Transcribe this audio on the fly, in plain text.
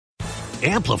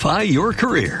Amplify your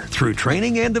career through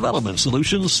training and development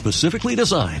solutions specifically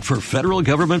designed for federal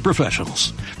government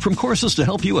professionals. From courses to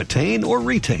help you attain or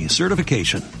retain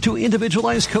certification, to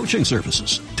individualized coaching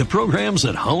services, to programs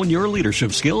that hone your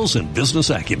leadership skills and business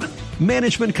acumen,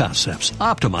 Management Concepts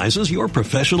optimizes your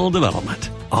professional development.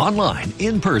 Online,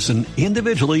 in person,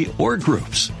 individually, or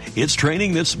groups, it's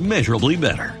training that's measurably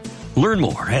better. Learn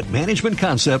more at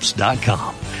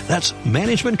managementconcepts.com. That's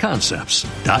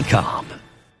managementconcepts.com.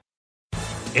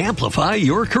 Amplify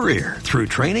your career through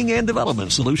training and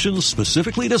development solutions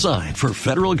specifically designed for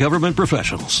federal government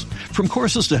professionals. From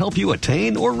courses to help you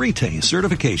attain or retain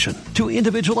certification, to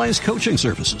individualized coaching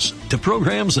services, to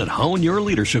programs that hone your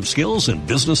leadership skills and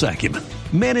business acumen,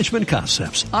 Management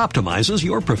Concepts optimizes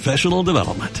your professional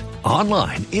development.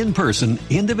 Online, in person,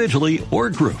 individually, or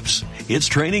groups, it's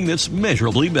training that's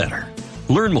measurably better.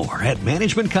 Learn more at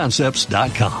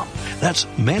managementconcepts.com. That's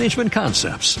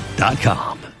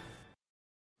managementconcepts.com.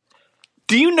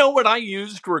 Do you know what I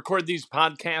use to record these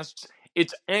podcasts?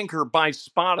 It's Anchor by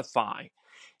Spotify.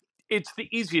 It's the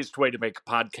easiest way to make a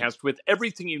podcast with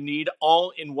everything you need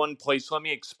all in one place. Let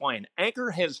me explain.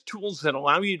 Anchor has tools that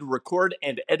allow you to record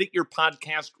and edit your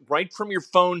podcast right from your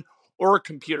phone or a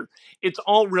computer. It's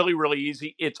all really, really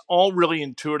easy. It's all really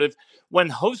intuitive. When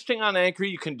hosting on Anchor,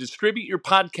 you can distribute your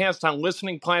podcast on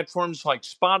listening platforms like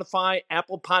Spotify,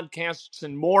 Apple Podcasts,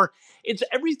 and more. It's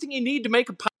everything you need to make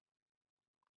a podcast.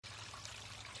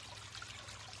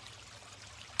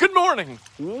 Good morning.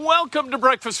 Welcome to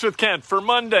Breakfast with Kent for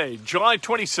Monday, July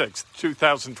 26th,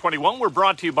 2021. We're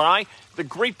brought to you by the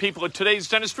great people at Today's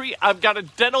Dentistry. I've got a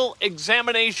dental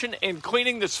examination and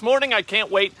cleaning this morning. I can't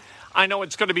wait. I know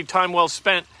it's going to be time well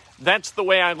spent. That's the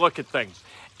way I look at things.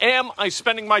 Am I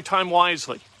spending my time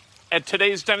wisely? At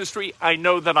Today's Dentistry, I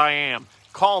know that I am.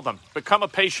 Call them. Become a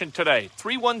patient today.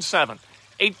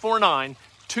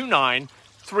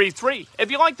 317-849-2933.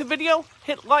 If you like the video,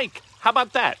 hit like. How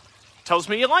about that? Tells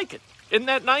me you like it. Isn't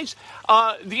that nice?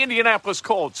 The Indianapolis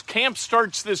Colts. Camp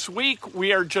starts this week.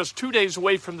 We are just 2 days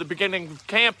away from the beginning of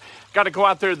camp. Got to go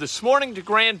out there this morning to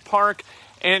Grand Park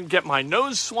and get my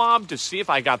nose swabbed to see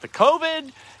if I got the COVID.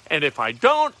 And if I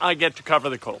don't, I get to cover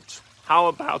the Colts. How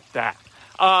about that?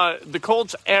 The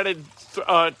Colts added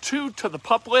 2 to the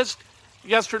PUP list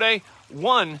yesterday,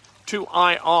 1 to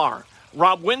IR.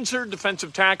 Rob Windsor,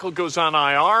 defensive tackle, goes on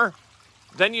IR.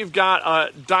 Then you've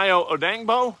got Dayo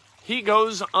Odeyingbo. He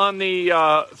goes on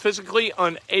the physically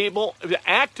unable,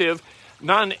 active,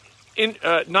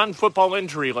 non-football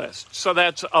injury list. So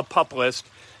that's a PUP list.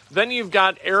 Then you've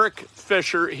got Eric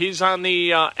Fisher. He's on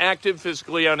the active,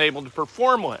 physically unable to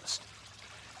perform list.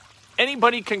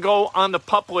 Anybody can go on the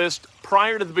PUP list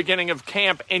prior to the beginning of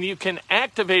camp, and you can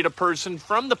activate a person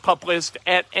from the PUP list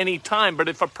at any time. But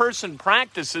if a person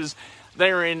practices,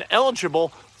 they're ineligible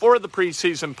for the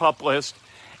preseason PUP list.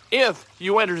 If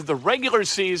you enter the regular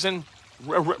season,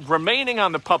 remaining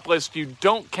on the PUP list, you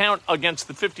don't count against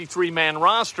the 53-man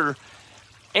roster,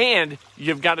 and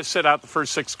you've got to sit out the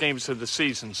first 6 games of the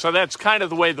season. So that's kind of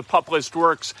the way the PUP list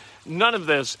works. None of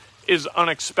this is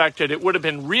unexpected. It would have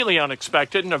been really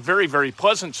unexpected and a very, very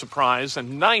pleasant surprise, a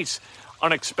nice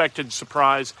unexpected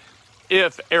surprise,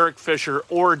 if Eric Fisher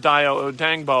or Dayo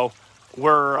Odeyingbo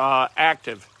were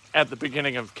active at the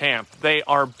beginning of camp. They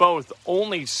are both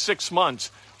only 6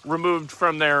 months removed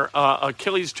from their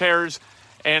Achilles tears,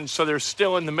 and so they're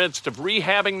still in the midst of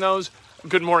rehabbing those.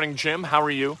 Good morning, Jim. How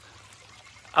are you?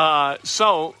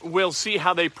 So we'll see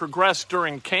how they progress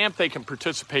during camp. They can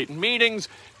participate in meetings,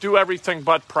 do everything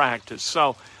but practice.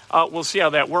 So we'll see how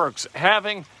that works.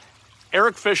 Having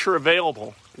Eric Fisher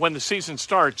available when the season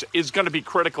starts is going to be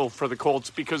critical for the Colts,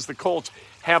 because the Colts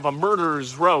have a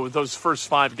murderer's row those first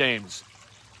 5 games.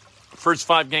 First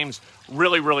 5 games,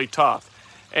 really, really tough.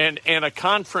 And a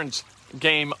conference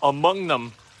game among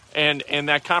them, and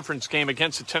that conference game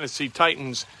against the Tennessee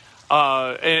Titans,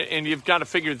 and you've got to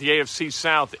figure the AFC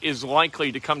South is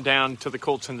likely to come down to the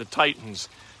Colts and the Titans.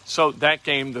 So that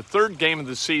game, the 3rd game of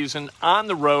the season on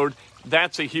the road,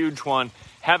 that's a huge one.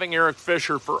 Having Eric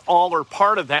Fisher for all or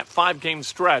part of that 5-game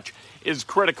stretch is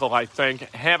critical, I think.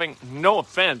 Having, no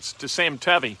offense to Sam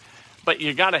Tevi, but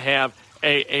you got to have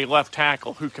a left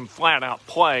tackle who can flat out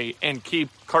play and keep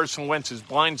Carson Wentz's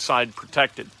blind side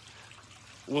protected.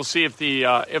 We'll see if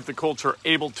the Colts are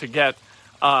able to get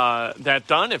that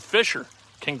done, if Fisher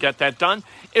can get that done,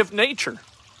 if nature,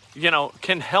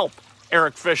 can help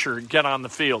Eric Fisher get on the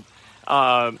field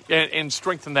and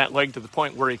strengthen that leg to the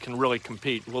point where he can really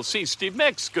compete. We'll see. Steve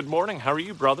Mix, good morning. How are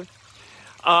you, brother?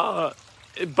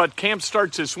 But camp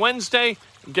starts this Wednesday.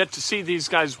 Get to see these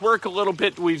guys work a little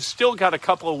bit. We've still got a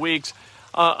couple of weeks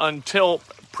until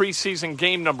preseason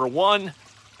game number 1.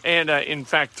 and in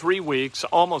fact 3 weeks,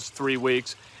 almost 3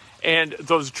 weeks. And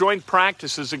those joint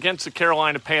practices against the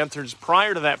Carolina Panthers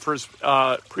prior to that first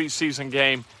preseason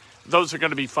game, those are going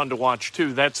to be fun to watch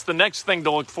too. That's the next thing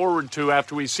to look forward to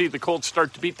after we see the Colts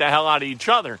start to beat the hell out of each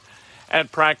other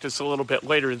at practice a little bit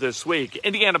later this week.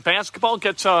 Indiana basketball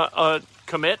gets a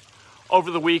commit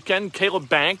over the weekend. Caleb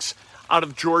Banks out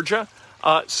of Georgia,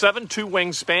 7'2"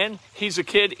 wingspan. He's a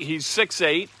kid. He's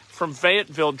 6'8", from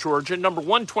Fayetteville, Georgia, number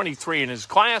 123 in his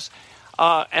class.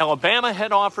 Alabama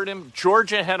had offered him.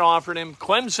 Georgia had offered him.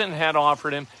 Clemson had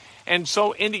offered him. And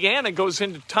so Indiana goes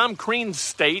into Tom Crean's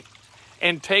state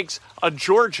and takes a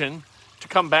Georgian to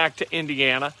come back to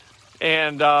Indiana.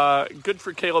 And good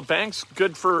for Caleb Banks,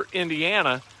 good for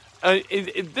Indiana.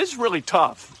 This is really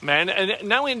tough, man. And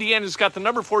now Indiana's got the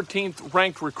number 14th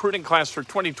ranked recruiting class for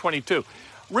 2022.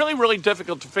 Really, really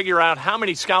difficult to figure out how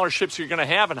many scholarships you're going to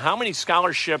have and how many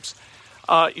scholarships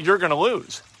you're going to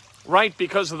lose, right?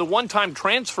 Because of the one-time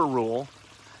transfer rule,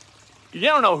 you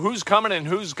don't know who's coming and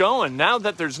who's going. Now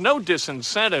that there's no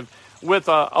disincentive with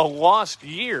a lost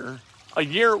year, a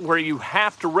year where you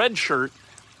have to redshirt,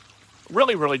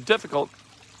 really, really difficult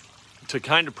to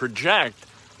kind of project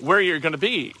where you're going to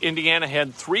be. Indiana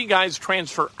had 3 guys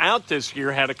transfer out this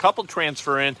year, had a couple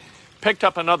transfer in, picked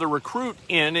up another recruit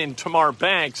in Tamar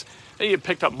Banks. You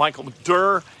picked up Michael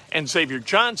Durr and Xavier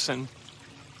Johnson.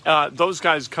 Those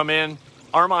guys come in.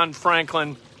 Armand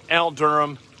Franklin, Al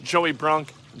Durham, Joey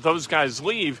Brunk, those guys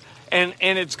leave. And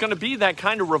it's going to be that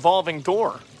kind of revolving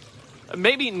door.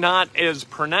 Maybe not as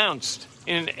pronounced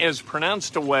in as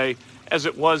pronounced a way as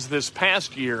it was this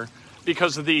past year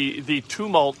because of the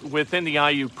tumult within the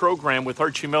IU program with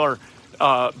Archie Miller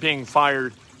being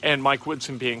fired and Mike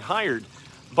Woodson being hired.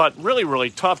 But really, really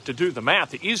tough to do the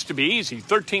math. It used to be easy.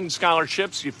 13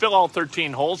 scholarships. You fill all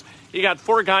 13 holes. You got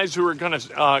 4 guys who are going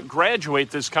to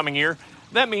graduate this coming year.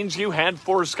 That means you had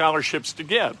 4 scholarships to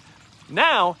give.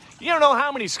 Now, you don't know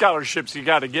how many scholarships you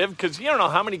got to give because you don't know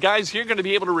how many guys you're going to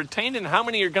be able to retain and how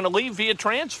many you're going to leave via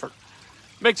transfer.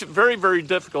 Makes it very, very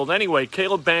difficult. Anyway,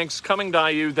 Caleb Banks coming to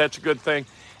IU, that's a good thing.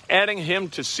 Adding him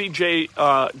to C.J.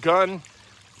 Gunn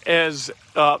as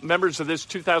members of this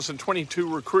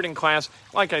 2022 recruiting class,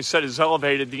 like I said, has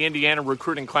elevated the Indiana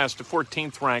recruiting class to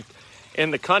 14th ranked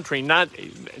in the country. That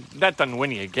doesn't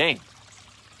win you a game.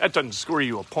 That doesn't score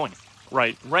you a point,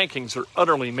 right? Rankings are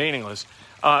utterly meaningless.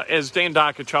 As Dan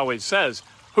Dakich always says,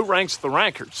 who ranks the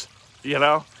rankers, you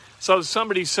know? So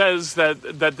somebody says that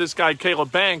this guy,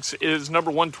 Caleb Banks, is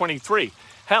number 123.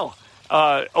 Hell,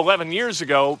 11 years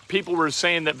ago, people were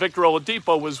saying that Victor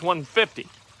Oladipo was 150.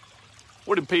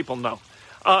 What do people know?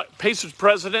 Pacers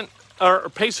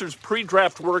Pacers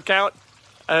pre-draft workout,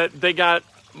 they got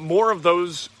more of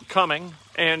those coming,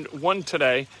 and one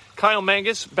today. Kyle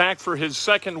Mangus back for his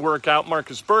second workout.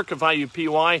 Marcus Burke of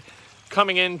IUPUI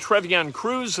coming in. Trevion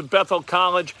Cruz of Bethel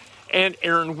College, and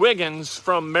Aaron Wiggins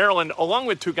from Maryland, along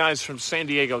with 2 guys from San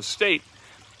Diego State.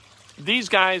 These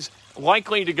guys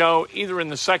likely to go either in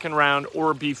the second round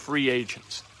or be free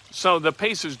agents. So the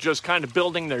Pacers just kind of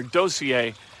building their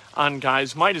dossier on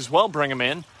guys. Might as well bring them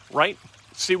in, right?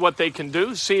 See what they can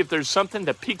do. See if there's something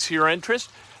that piques your interest.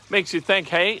 Makes you think,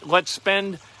 hey, let's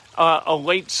spend a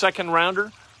late second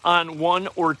rounder on 1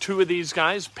 or 2 of these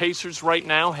guys. Pacers right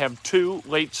now have 2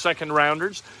 late second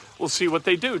rounders. We'll see what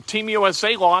they do. Team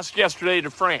USA lost yesterday to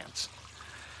France,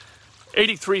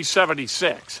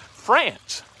 83-76.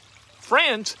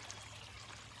 France,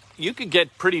 you could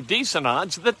get pretty decent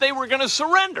odds that they were going to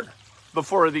surrender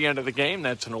before the end of the game.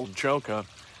 That's an old joke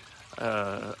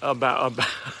about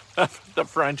the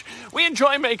French. We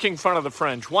enjoy making fun of the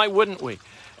French. Why wouldn't we?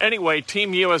 Anyway,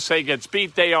 Team USA gets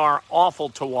beat. They are awful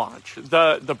to watch.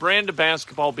 The brand of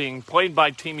basketball being played by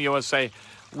Team USA,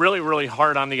 really, really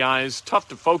hard on the eyes. Tough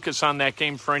to focus on that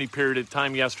game for any period of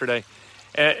time yesterday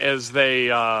as they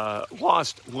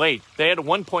lost late. They had a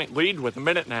 1-point lead with a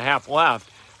minute and a half left.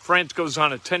 France goes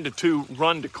on a 10-2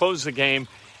 run to close the game,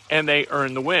 and they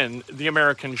earn the win. The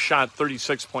Americans shot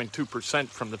 36.2%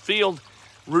 from the field.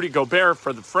 Rudy Gobert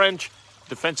for the French,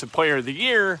 Defensive Player of the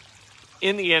Year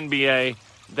in the NBA.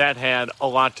 That had a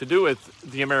lot to do with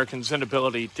the Americans'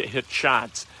 inability to hit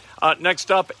shots.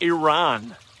 Next up,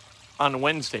 Iran on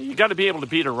Wednesday. You got to be able to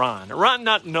beat Iran. Iran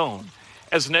not known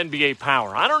as an NBA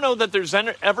power. I don't know that there's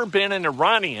ever been an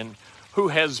Iranian who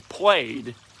has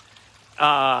played.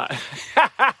 The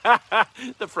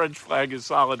French flag is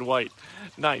solid white.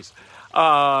 Nice.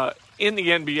 In the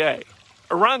NBA.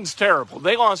 Iran's terrible.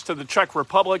 They lost to the Czech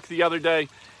Republic the other day,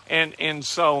 and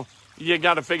so you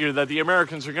got to figure that the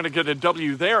Americans are going to get a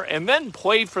W there and then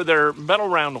play for their medal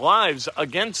round lives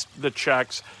against the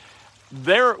Czechs.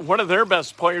 One of their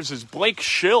best players is Blake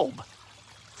Schilb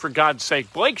for God's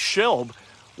sake. Blake Schilb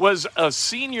was a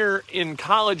senior in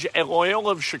college at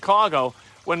Loyola of Chicago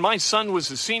when my son was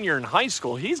a senior in high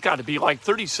school. He's got to be like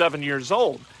 37 years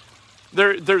old.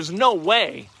 There's no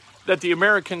way that the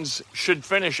Americans should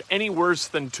finish any worse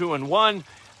than 2-1.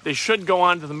 They should go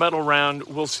on to the medal round.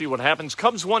 We'll see what happens.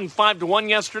 Cubs won 5-1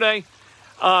 yesterday.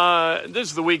 This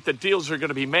is the week that deals are going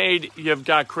to be made. You've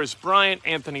got Chris Bryant,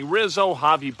 Anthony Rizzo,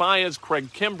 Javi Baez, Craig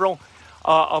Kimbrell.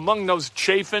 Among those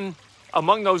Chafin,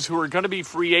 among those who are going to be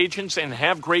free agents and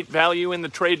have great value in the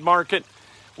trade market.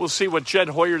 We'll see what Jed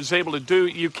Hoyer is able to do.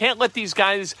 You can't let these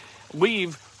guys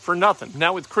leave for nothing.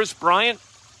 Now with Chris Bryant,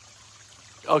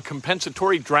 a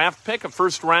compensatory draft pick, a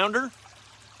first rounder,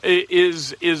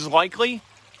 is likely.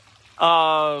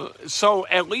 So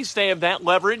at least they have that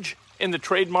leverage in the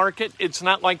trade market. It's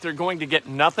not like they're going to get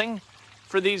nothing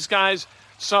for these guys.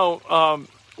 So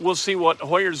we'll see what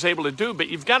Hoyer's able to do, but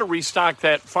you've got to restock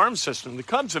that farm system. The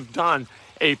Cubs have done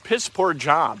a piss-poor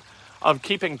job of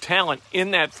keeping talent in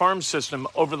that farm system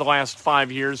over the last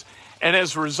 5 years, and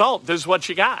as a result, this is what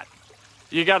you got.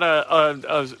 You got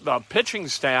a pitching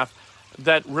staff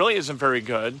that really isn't very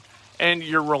good, and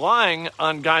you're relying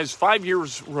on guys 5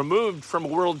 years removed from a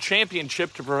world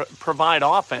championship to provide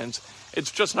offense. It's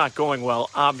just not going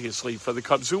well, obviously, for the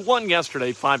Cubs, who won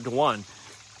yesterday 5-1,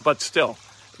 but still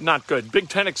not good. Big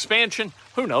Ten expansion,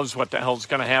 who knows what the hell's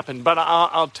going to happen. But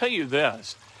I'll tell you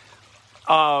this.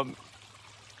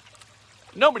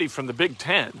 Nobody from the Big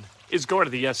Ten is going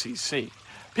to the SEC.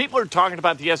 People are talking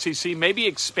about the SEC maybe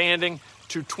expanding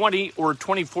to 20 or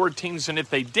 24 teams, and if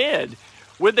they did,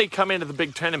 would they come into the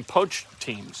Big Ten and poach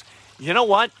teams? You know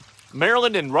what?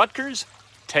 Maryland and Rutgers,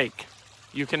 take.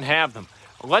 You can have them.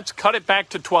 Let's cut it back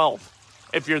to 12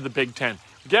 if you're the Big Ten.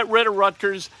 Get rid of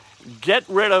Rutgers, get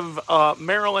rid of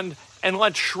Maryland, and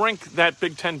let's shrink that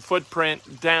Big Ten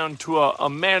footprint down to a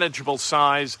manageable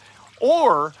size.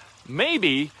 Or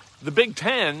maybe the Big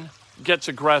Ten gets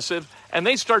aggressive and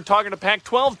they start talking to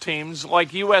Pac-12 teams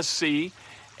like USC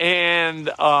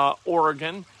and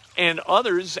Oregon and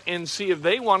others and see if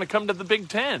they want to come to the Big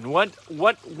Ten. What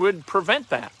would prevent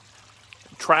that?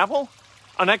 Travel?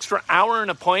 An extra hour in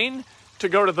a plane to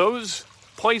go to those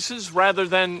places rather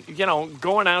than,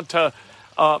 going out to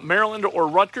Maryland or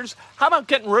Rutgers? How about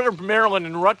getting rid of Maryland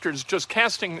and Rutgers, just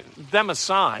casting them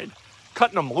aside,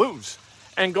 cutting them loose,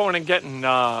 and going and getting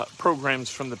programs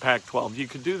from the Pac-12? You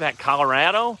could do that.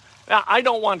 Colorado? Now, I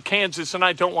don't want Kansas and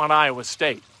I don't want Iowa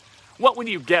State. What would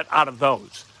you get out of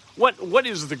those? What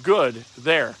is the good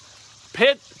there?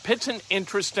 Pitt's an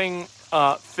interesting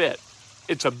fit.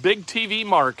 It's a big TV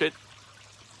market,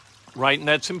 right? And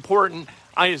that's important.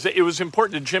 It was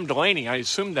important to Jim Delaney. I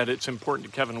assume that it's important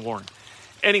to Kevin Warren.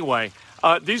 Anyway,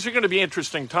 these are going to be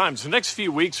interesting times. The next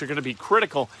few weeks are going to be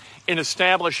critical in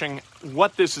establishing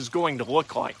what this is going to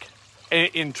look like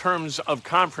in terms of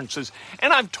conferences.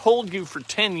 And I've told you for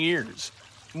 10 years,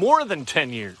 more than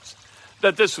 10 years,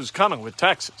 that this was coming with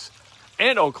Texas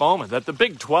and Oklahoma, that the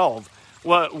Big 12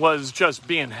 was just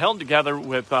being held together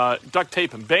with duct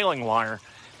tape and baling wire,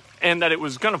 and that it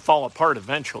was going to fall apart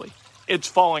eventually. It's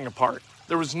falling apart.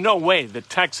 There was no way that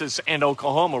Texas and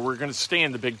Oklahoma were going to stay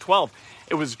in the Big 12.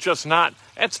 It was just not,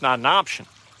 that's not an option.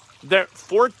 There,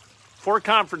 four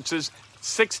conferences,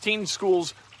 16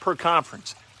 schools per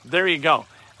conference. There you go.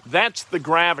 That's the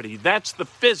gravity. That's the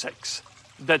physics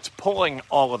that's pulling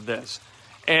all of this.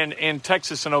 And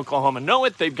Texas and Oklahoma know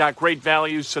it. They've got great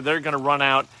value, so they're going to run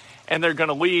out, and they're going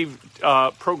to leave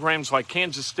programs like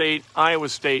Kansas State, Iowa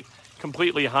State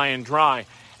completely high and dry.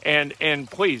 And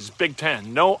please, Big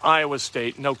Ten, no Iowa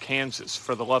State, no Kansas,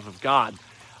 for the love of God.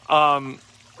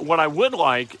 What I would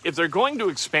like, if they're going to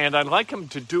expand, I'd like them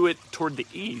to do it toward the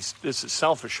east. This is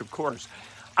selfish, of course.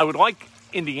 I would like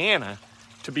Indiana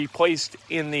to be placed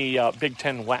in the Big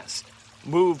Ten West,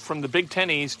 move from the Big Ten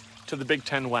East to the Big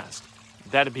Ten West.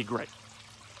 That'd be great.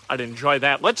 I'd enjoy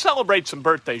that. Let's celebrate some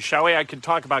birthdays, shall we? I could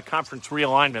talk about conference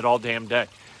realignment all damn day.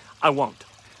 I won't.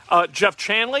 Jeff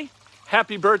Chanley,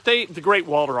 happy birthday. The great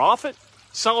Walter Offit,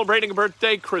 celebrating a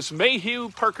birthday. Chris Mayhew,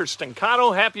 Parker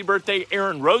Stancato, happy birthday.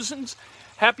 Aaron Rosens,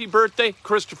 happy birthday.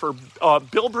 Christopher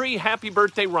Bilbrey, happy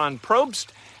birthday. Ron Probst,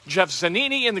 Jeff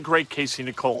Zanini, and the great Casey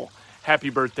Nicole.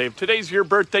 Happy birthday. If today's your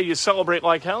birthday, you celebrate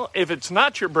like hell. If it's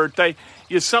not your birthday,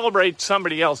 you celebrate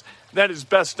somebody else. That is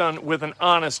best done with an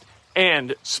honest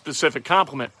and specific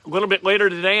compliment. A little bit later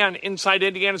today on Inside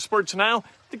Indiana Sports Now,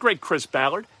 the great Chris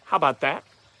Ballard. How about that?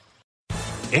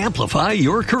 Amplify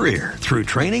your career through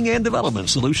training and development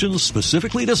solutions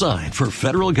specifically designed for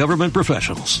federal government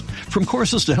professionals. From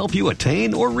courses to help you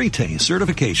attain or retain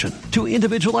certification, to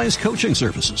individualized coaching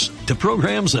services, to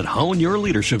programs that hone your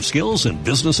leadership skills and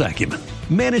business acumen,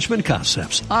 Management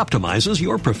Concepts optimizes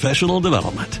your professional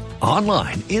development.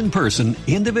 Online, in person,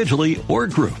 individually, or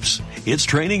groups, it's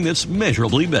training that's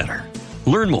measurably better.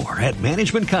 Learn more at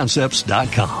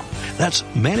managementconcepts.com. That's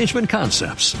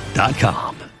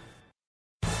managementconcepts.com.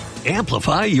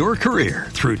 Amplify your career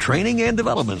through training and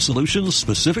development solutions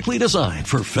specifically designed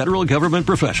for federal government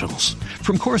professionals.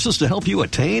 From courses to help you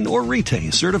attain or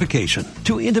retain certification,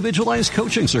 to individualized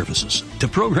coaching services, to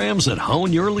programs that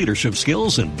hone your leadership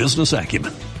skills and business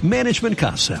acumen, Management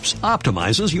Concepts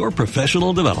optimizes your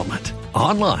professional development.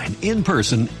 Online, in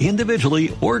person,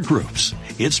 individually, or groups,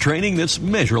 it's training that's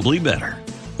measurably better.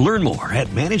 Learn more at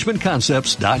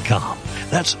managementconcepts.com.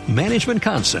 That's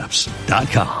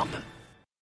managementconcepts.com.